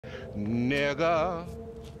nigga.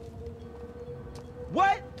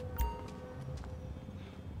 What?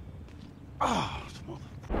 Oh,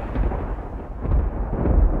 mother.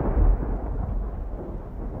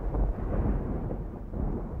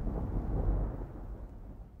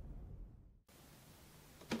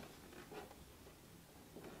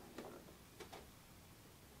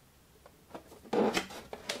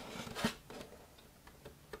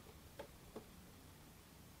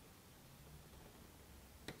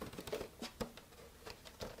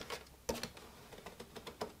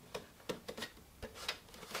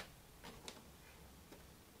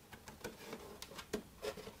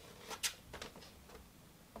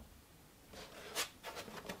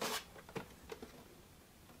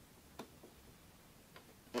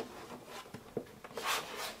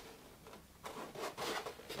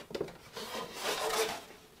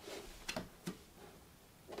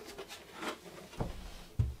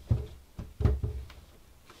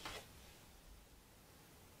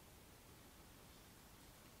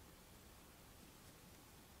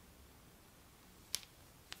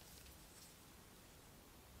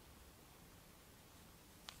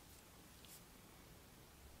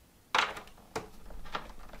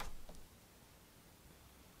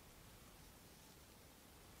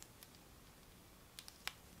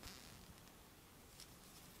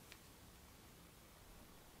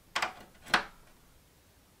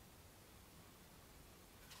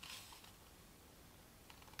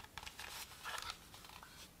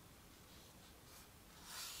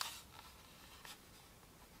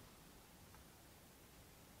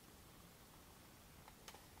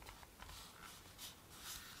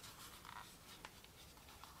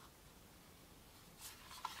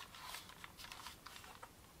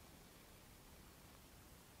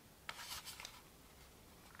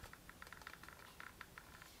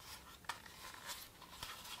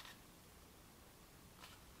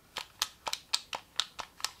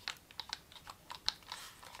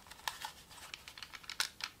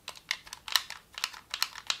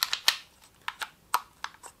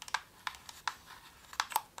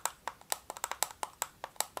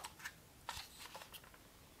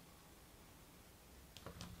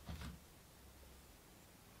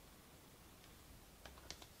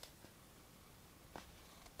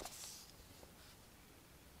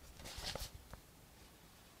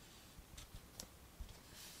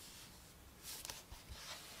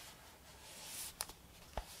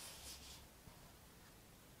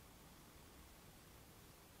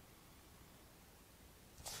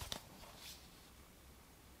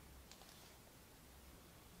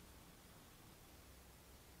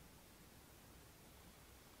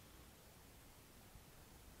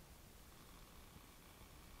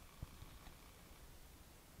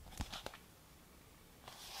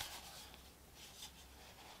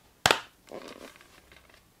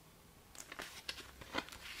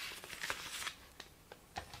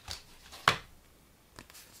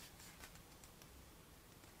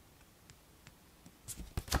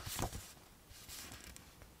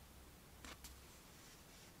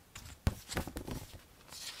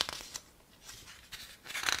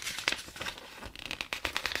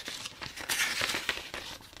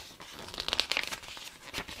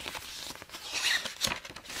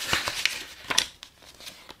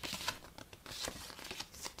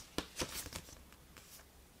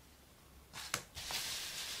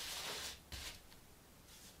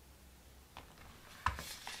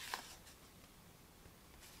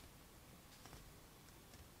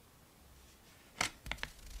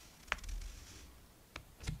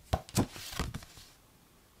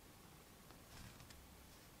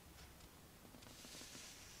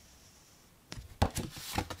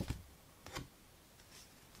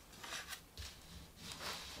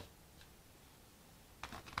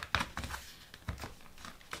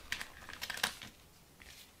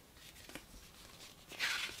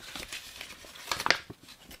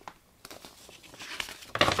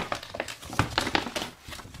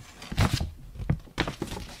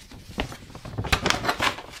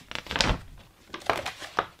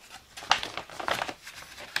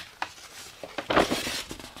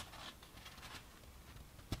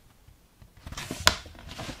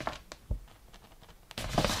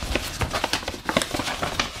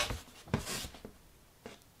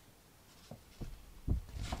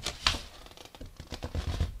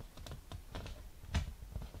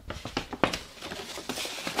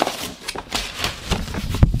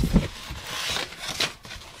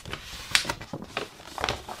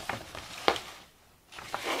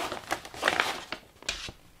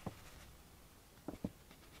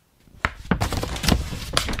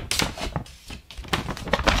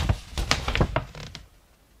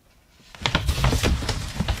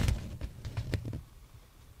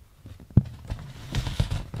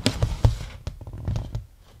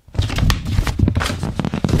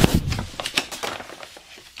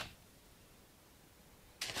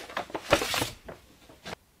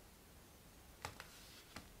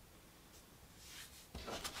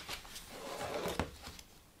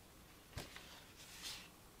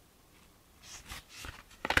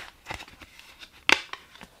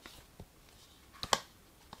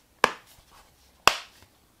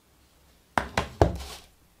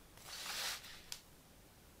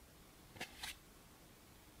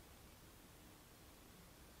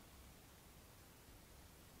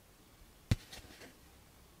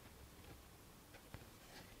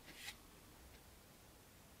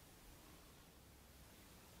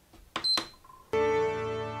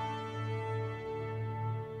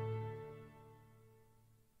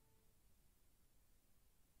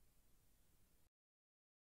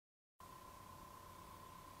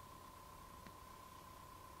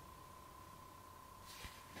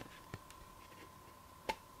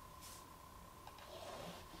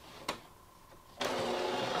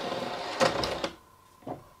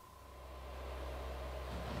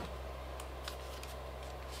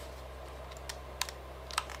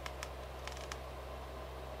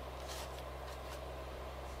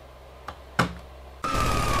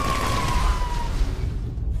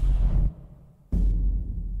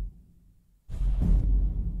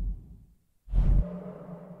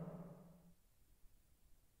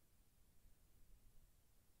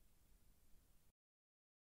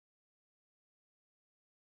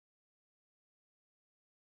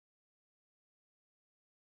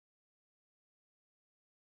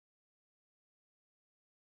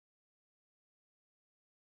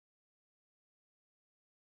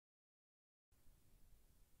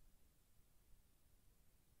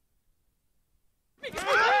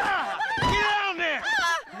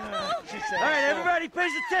 All right, everybody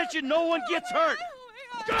pays attention. No one gets hurt.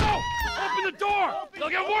 Go! Open the door! They'll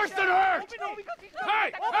get worse than hurt!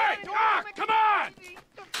 Hey! Hey! Ah! Come on!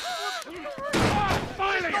 Ah,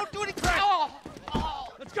 finally! Don't do anything!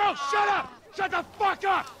 Let's go! Shut up! Shut the fuck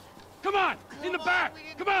up! Come on! In the back!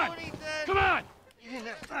 Come on! Come on!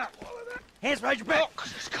 Hands behind your back! Oh,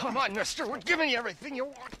 come on, mister. We're giving you everything you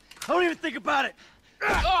want. Don't even think about it!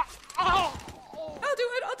 I'll do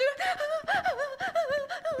it.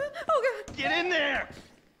 Oh, God. Get in there!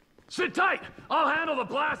 Sit tight! I'll handle the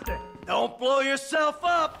blasting! Don't blow yourself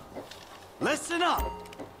up! Listen up!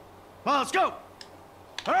 Well, let's go!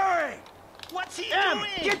 Hurry! What's he doing?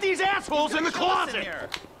 Get these assholes in the closet!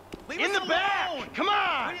 In the back! Come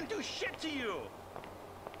on! We didn't do shit to you.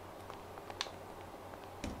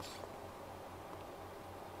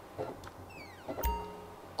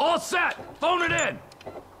 All set! Phone it in!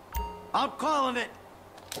 I'm calling it!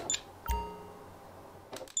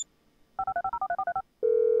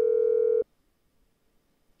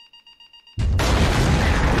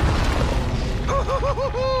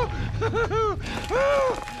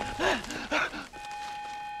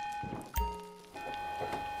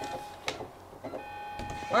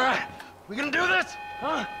 All right, we gonna do this?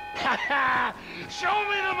 Huh? Show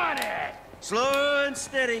me the money! Slow and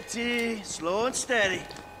steady, T. Slow and steady.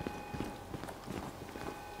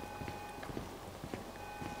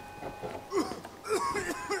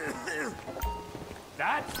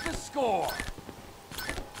 That's the score!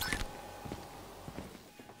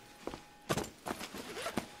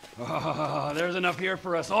 There's enough here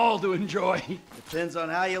for us all to enjoy. Depends on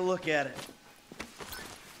how you look at it.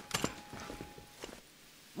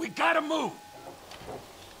 We gotta move!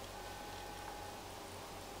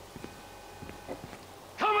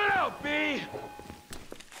 Coming out, B!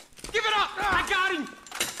 Give it up! I got him!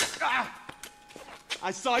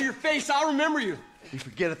 I saw your face. I'll remember you. We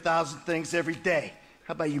forget 1,000 things every day.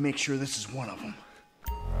 How about you make sure this is one of them?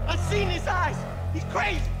 I've seen his eyes. He's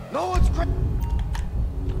crazy. No one's crazy.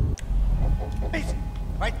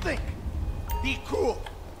 I think. Be cool.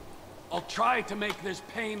 I'll try to make this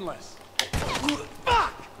painless.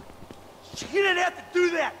 Fuck! You didn't have to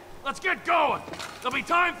do that! Let's get going! There'll be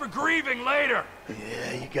time for grieving later!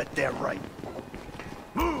 Yeah, you got that right.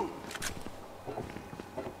 Move!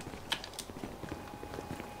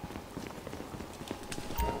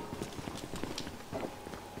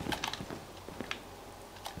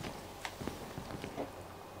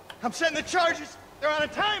 I'm setting the charges. They're on a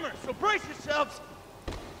timer, so brace yourselves.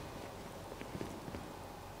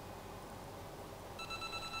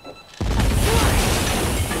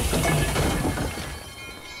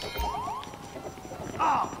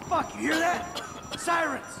 Oh, fuck, you hear that?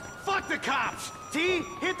 Sirens! Fuck the cops. T,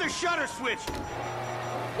 hit the shutter switch.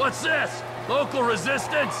 What's this? Local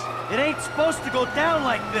resistance? It ain't supposed to go down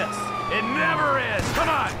like this! It never is! Come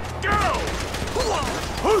on, go!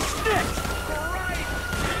 Who's snitched?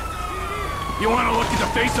 You want to look at the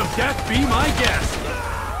face of death? Be my guest!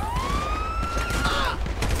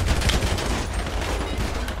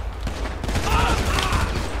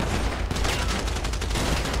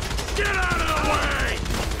 Get out of the way!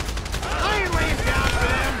 I ain't laying down for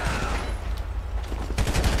them.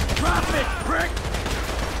 Drop it, prick!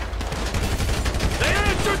 They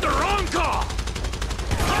answered the wrong call!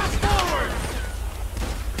 Fast forward.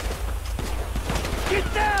 Get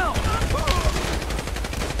down!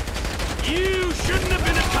 You shouldn't have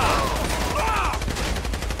been a cop!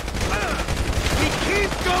 We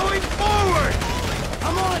keep going forward.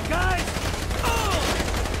 Come on, guys!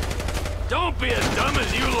 Don't be as dumb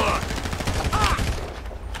as you look!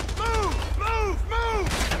 Move, move, move.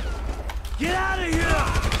 Get out of here!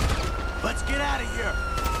 Let's get out of here!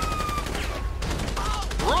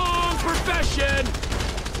 Wrong profession!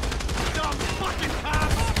 Dumb fucking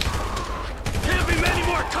cops. Can't be many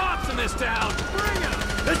more cops in this town! Bring 'em.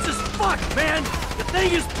 This is fucked, man! The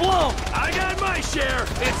thing is blown! I got my share!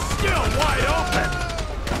 It's still wide open!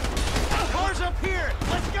 Car's up here.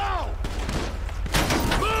 Let's go.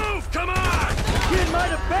 Move! Come on! Kid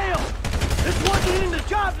might have bailed! This wasn't in the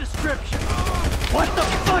job description! What the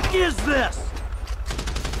fuck is this?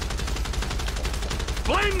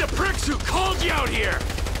 Blame the pricks who called you out here!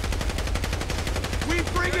 We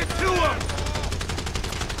bring it to them.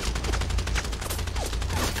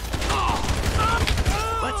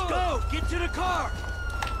 Let's go! Get to the car!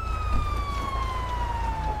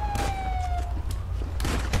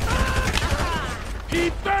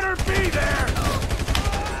 He better be there!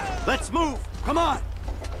 Let's move! Come on!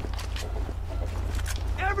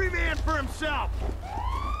 Every man for himself.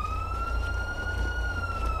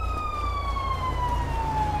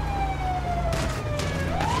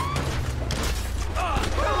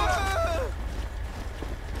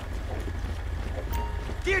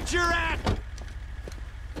 bridge you're at!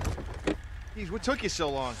 Jeez, what took you so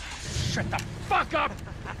long? Shut the fuck up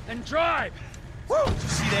and drive! Woo! Did you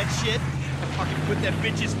see that shit? Fucking put that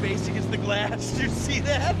bitch's face against the glass. Did you see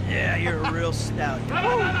that? Yeah, you're a real stout. Fuck,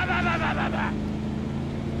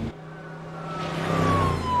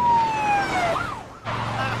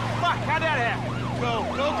 how'd that happen? Go,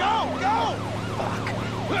 go, go, go!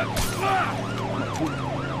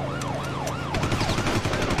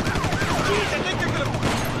 Jeez, I think they're gonna...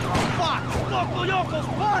 Oh, fuck! Local yokel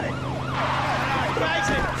spotted! Guy's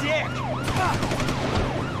a dick!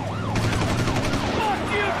 Fuck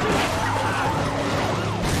you, too!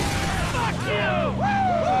 Fuck you!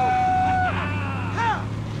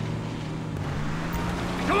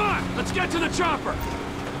 Come on, let's get to the chopper!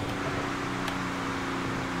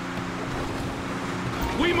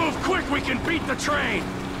 We move quick, we can beat the train!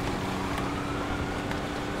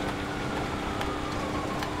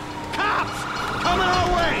 Cops! Coming our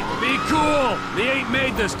way! Be cool! They ain't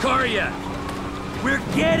made this car yet! We're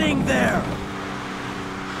getting there!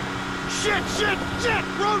 Shit, shit, shit!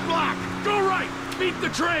 Roadblock! Go right! Beat the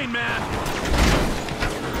train, man!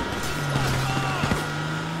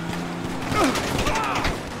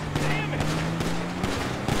 Damn it!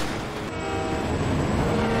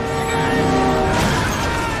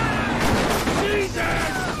 Jesus!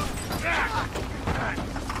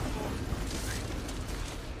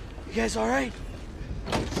 You guys alright?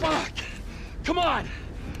 Fuck! Come on!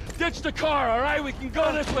 Ditch the car, all right? We can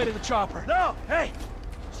go this way to the chopper. No! Hey!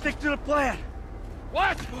 Stick to the plan!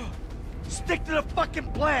 What? Stick to the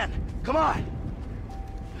fucking plan! Come on!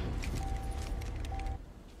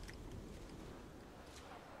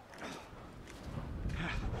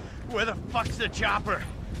 Where the fuck's the chopper?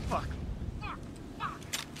 Fuck. Fuck, fuck.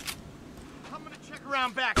 I'm gonna check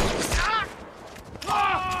around back. Ah!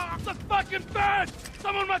 Ah! The fucking bed!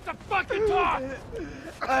 Someone must have fucking talked!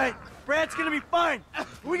 Alright, Brad's gonna be fine!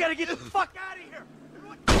 We gotta get the fuck out of here!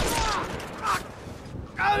 Ah! Fuck!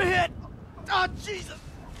 I'm hit! Oh, Jesus!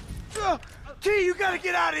 T, you gotta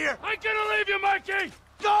get out of here! I'm gonna leave you, Mikey!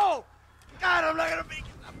 Go! God, I'm not gonna make it!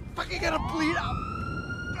 I'm fucking gonna bleed out!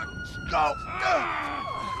 Go!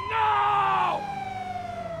 No!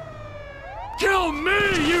 Kill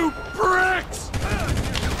me, you pricks!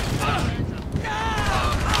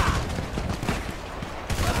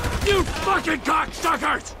 You fucking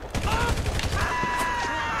cocksuckers!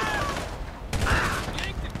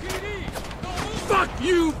 Fuck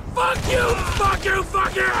you! Fuck you! Fuck you!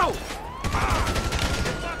 Fuck you!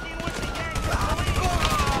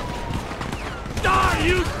 Die,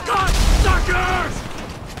 you cocksuckers!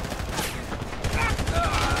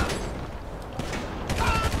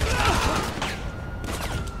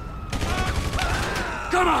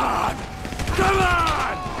 Come on! Come on!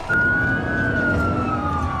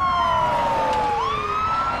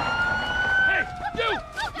 Hey, you!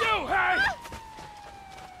 You, hey!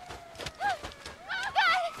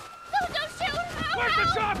 Don't shoot! Where's the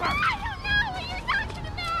chopper? I don't know what you're talking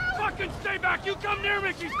about! Fucking stay back! You come near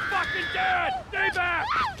me, she's fucking dead! Stay back!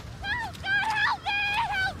 Oh, God, help me!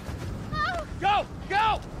 Help! Oh. Go!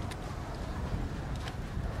 Go!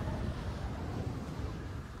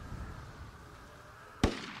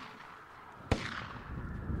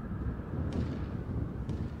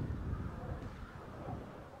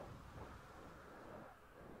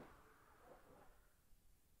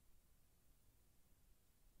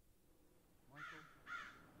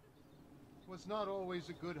 Was not always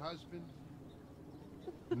a good husband,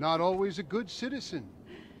 not always a good citizen.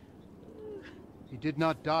 He did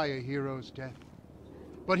not die a hero's death,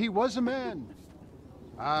 but he was a man.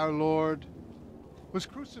 Our Lord was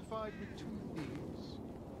crucified with 2 thieves,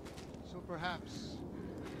 so perhaps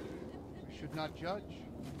we should not judge.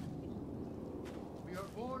 We are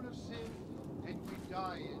born of sin, and we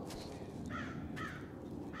die in sin.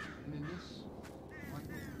 And in this,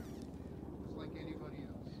 Michael was like anybody else.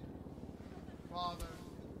 Father,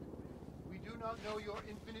 we do not know your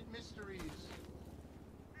infinite mysteries,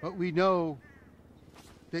 but we know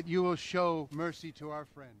that you will show mercy to our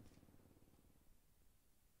friend.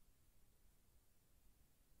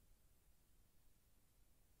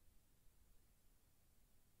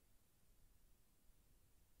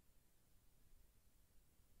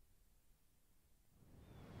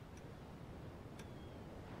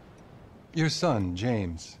 Your son,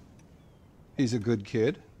 James. He's a good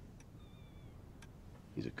kid.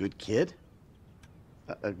 He's a good kid?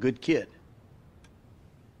 A good kid?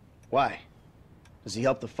 Why? Does he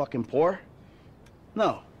help the fucking poor?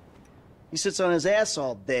 No. He sits on his ass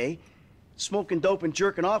all day, smoking dope and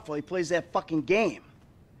jerking off while he plays that fucking game.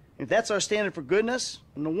 If that's our standard for goodness,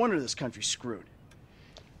 no wonder this country's screwed.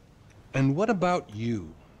 And what about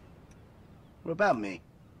you? What about me?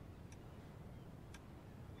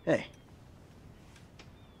 Hey.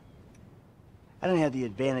 I don't have the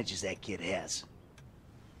advantages that kid has.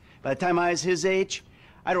 By the time I was his age,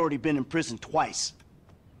 I'd already been in prison twice.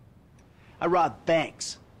 I robbed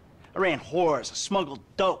banks. I ran whores. I smuggled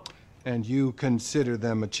dope. And you consider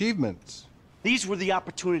them achievements? These were the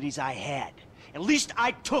opportunities I had. At least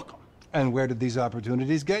I took them. And where did these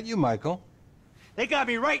opportunities get you, Michael? They got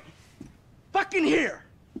me right fucking here.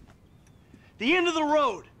 The end of the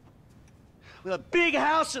road. With a big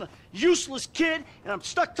house and a useless kid, and I'm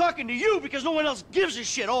stuck talking to you because no one else gives a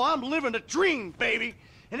shit. Oh, I'm living a dream, baby.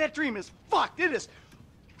 And that dream is fucked. It is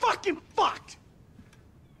fucking fucked.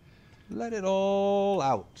 Let it all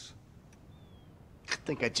out. I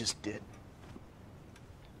think I just did.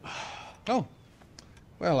 Oh.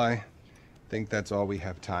 Well, I think that's all we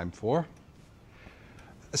have time for.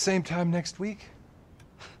 Same time next week?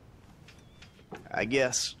 I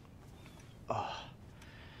guess. Oh.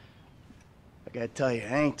 I gotta tell you,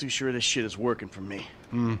 I ain't too sure this shit is working for me.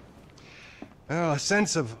 Well, a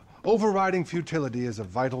sense of overriding futility is a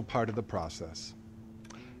vital part of the process.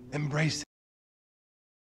 Embrace it.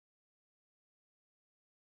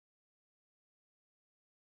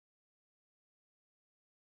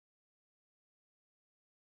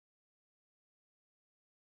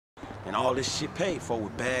 And all this shit paid for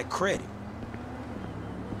with bad credit.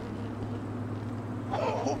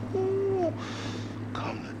 Oh,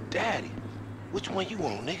 come to daddy. Which one you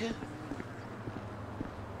want, nigga?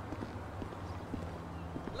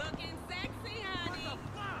 Looking sexy, honey.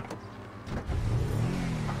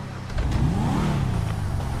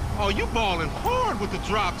 Oh, you balling hard with the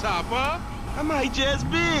drop top, huh? I might just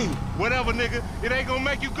be. Whatever, nigga. It ain't gonna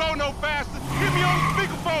make you go no faster. Hit me on the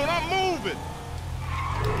speakerphone. I'm moving.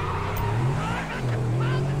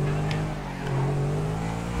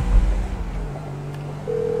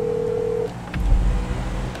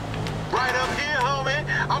 Right up here, homie.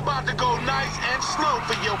 I'm about to go nice and slow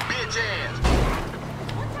for your bitch ass.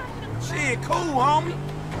 Shit, cool, homie.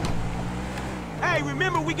 Hey,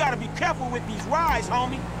 remember we gotta be careful with these rides,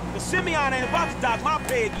 homie. The Simeon ain't about to dock my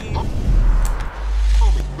pay again.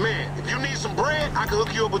 Homie, man, if you need some bread, I can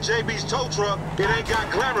hook you up with JB's tow truck. It ain't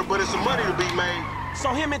got glamour, but it's some money to be made. So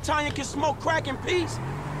him and Tanya can smoke crack in peace?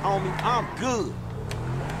 Homie, I'm good.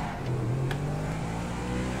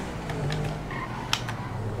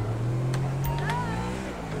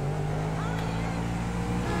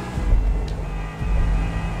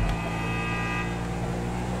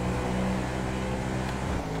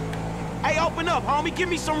 Hey, open up, homie. Give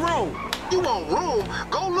me some room. You want room?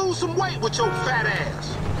 Go lose some weight with your fat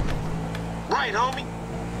ass. Right, homie?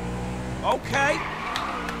 Okay.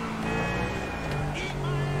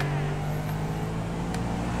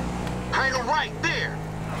 Hang 'em right there.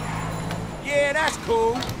 Yeah, that's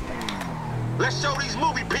cool. Let's show these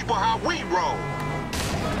movie people how we roll.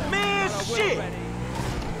 Man, shit.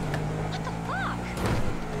 What the fuck?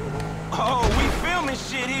 Oh, we filming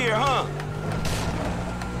shit here, huh?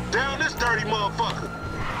 Down this dirty motherfucker.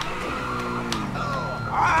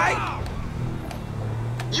 All right.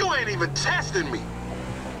 You ain't even testing me.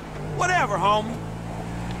 Whatever, homie.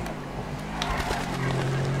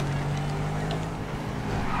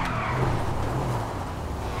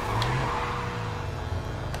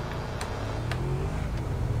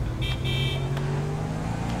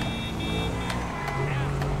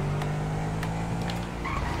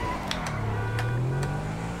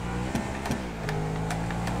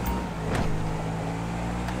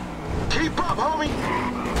 Keep up, homie.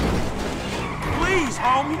 Please,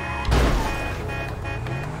 homie.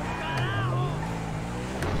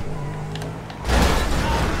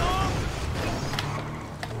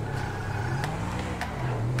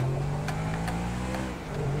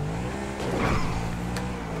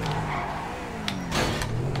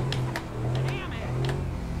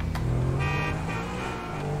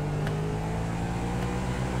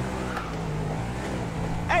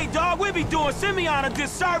 Hey, dog, we be doing Simeon a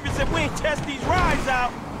disservice if we ain't test these rides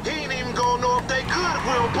out. He ain't even gonna know if they good if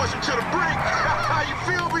we don't push him to the brink. How you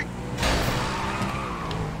feel me?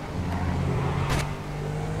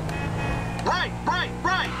 Right.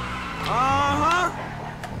 Uh-huh.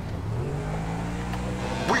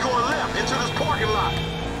 We going left into this parking lot.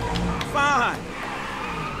 Fine.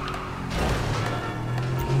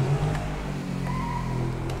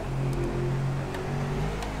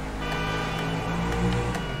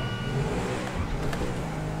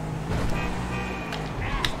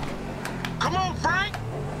 Come on, Frank.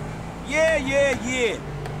 Yeah.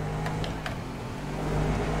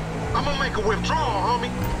 I'm gonna make a withdrawal,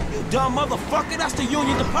 homie. You dumb motherfucker, that's the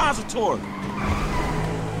Union Depository.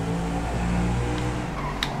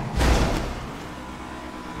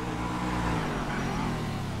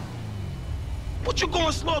 What you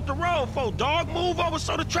going slow up the road for, dog? Move over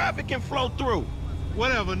so the traffic can flow through.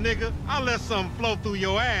 Whatever, nigga. I'll let something flow through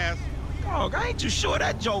your ass. Dog, I ain't too sure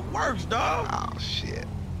that joke works, dog. Oh, shit.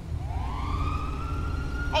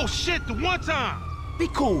 Oh, shit, the one time. Be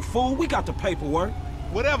cool, fool. We got the paperwork.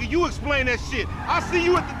 Whatever, you explain that shit. I'll see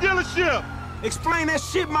you at the dealership. Explain that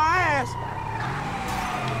shit my ass.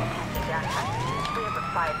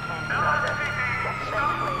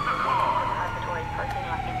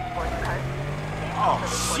 Oh,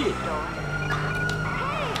 shit.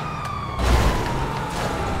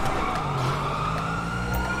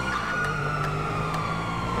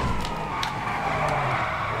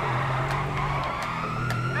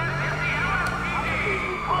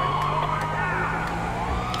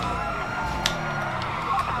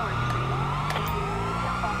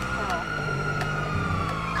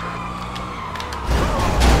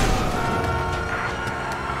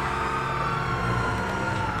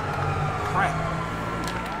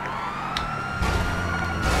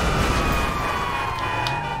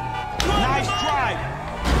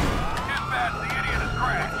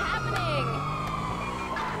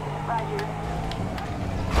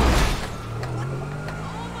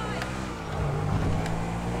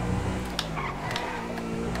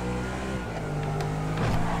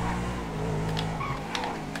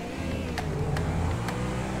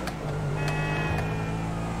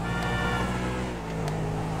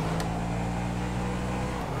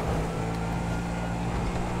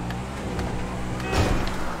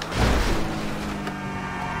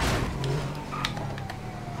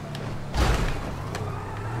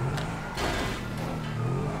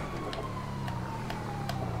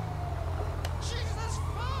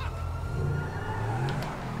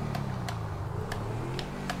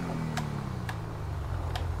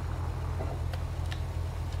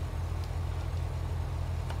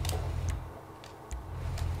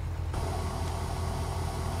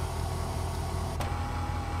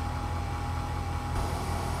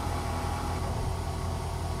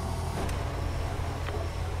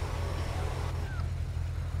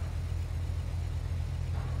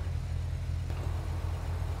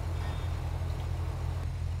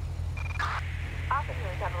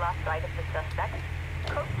 Officers have lost sight of the suspect.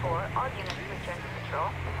 Code 4, all units return to patrol.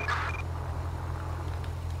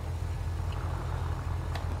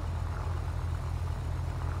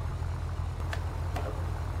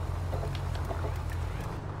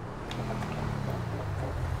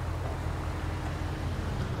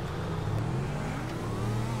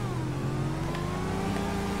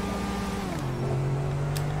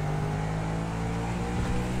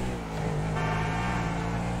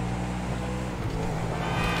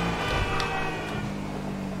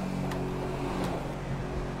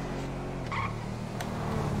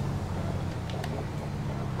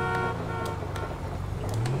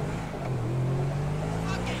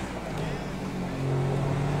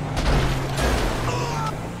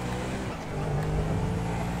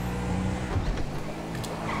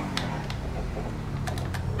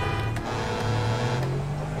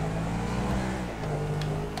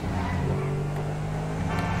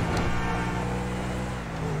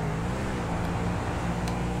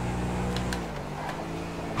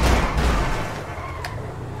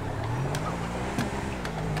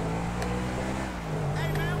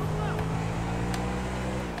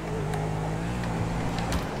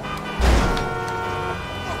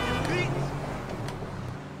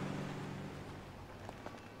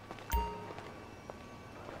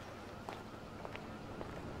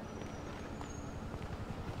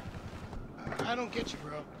 I don't get you,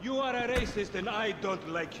 bro. You are a racist and I don't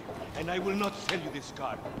like you. And I will not sell you this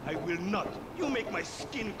car. I will not. You make my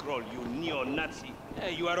skin crawl, you neo-Nazi.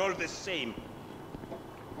 You are all the same.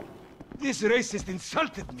 This racist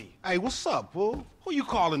insulted me. Hey, what's up, fool? Who you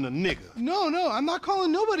calling a nigga? No, I'm not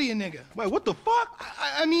calling nobody a nigga. Wait, what the fuck?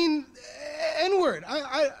 I mean, N-word.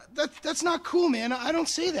 That's not cool, man. I don't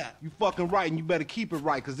say that. You fucking right, and you better keep it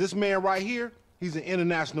right, because this man right here, he's an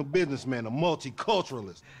international businessman, a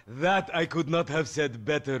multiculturalist. That I could not have said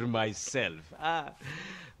better myself.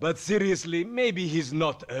 But seriously, maybe he's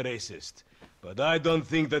not a racist. But I don't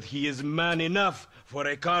think that he is man enough for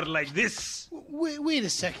a car like this. Wait a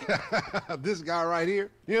second. This guy right here,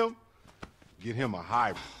 him, get him a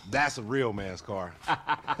hybrid. That's a real man's car.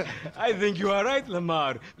 I think you are right,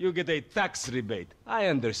 Lamar. You get a tax rebate. I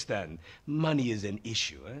understand. Money is an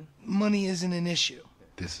issue, eh? Money isn't an issue.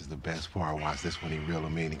 This is the best part. Watch this when he reel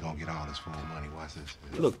him in. He gonna get all his full money. Watch this.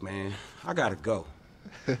 Look, man, I gotta go.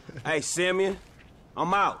 Hey, Simeon,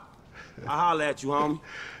 I'm out. I'll holler at you, homie.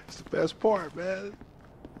 It's the best part, man.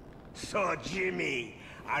 So, Jimmy,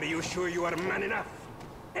 are you sure you are man enough?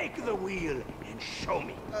 Take the wheel and show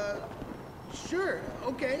me. Sure,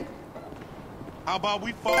 okay. How about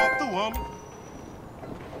we fall through, homie?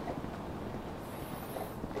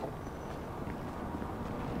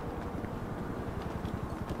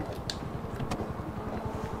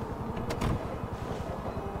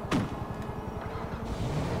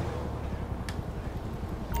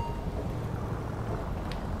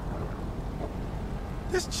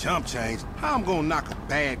 This chump change. How I'm gonna knock a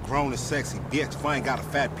bad, grown and sexy bitch if I ain't got a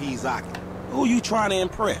fat peasocky? Who you trying to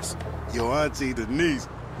impress? Your auntie Denise,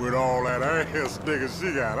 with all that ass, nigga,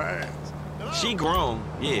 she got ass. She grown,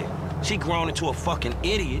 yeah. She grown into a fucking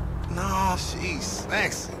idiot. Nah, she's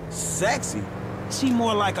sexy. Sexy? She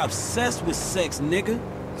more like obsessed with sex, nigga.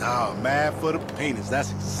 Nah, mad for the penis.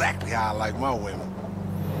 That's exactly how I like my women.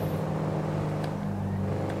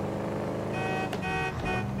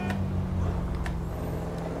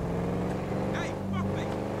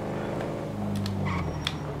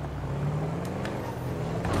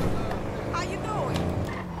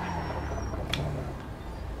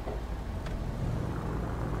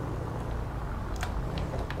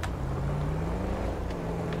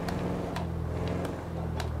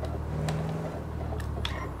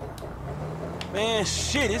 Man,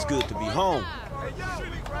 shit, it's good to be home.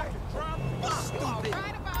 Stupid.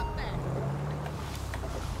 Right about that.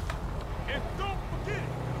 And don't forget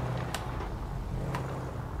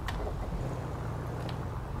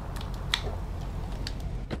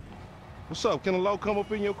it. What's up? Can a low come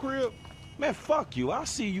up in your crib? Man, fuck you. I'll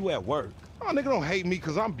see you at work. Oh, nigga, don't hate me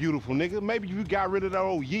because I'm beautiful, nigga. Maybe if you got rid of that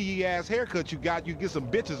old yee-yee-ass haircut you got, you get some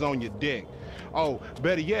bitches on your dick. Oh,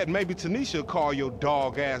 better yet, maybe Tanisha will call your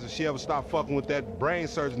dog ass if she ever stop fucking with that brain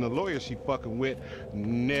surgeon, the lawyer she fucking with,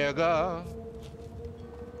 nigga.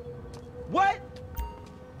 What?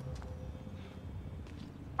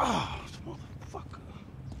 Oh, motherfucker.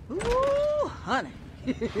 Ooh, honey.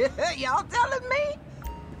 Y'all telling me?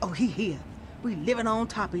 Oh, he here. We living on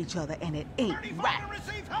top of each other, and it ain't right.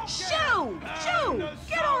 Shoo! Shoo!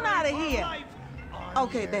 Get on out of here!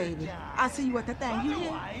 Okay, baby. I see you at the thing. You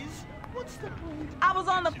hear? I was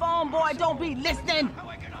on the phone, boy. Don't be listening.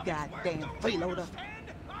 Goddamn freeloader.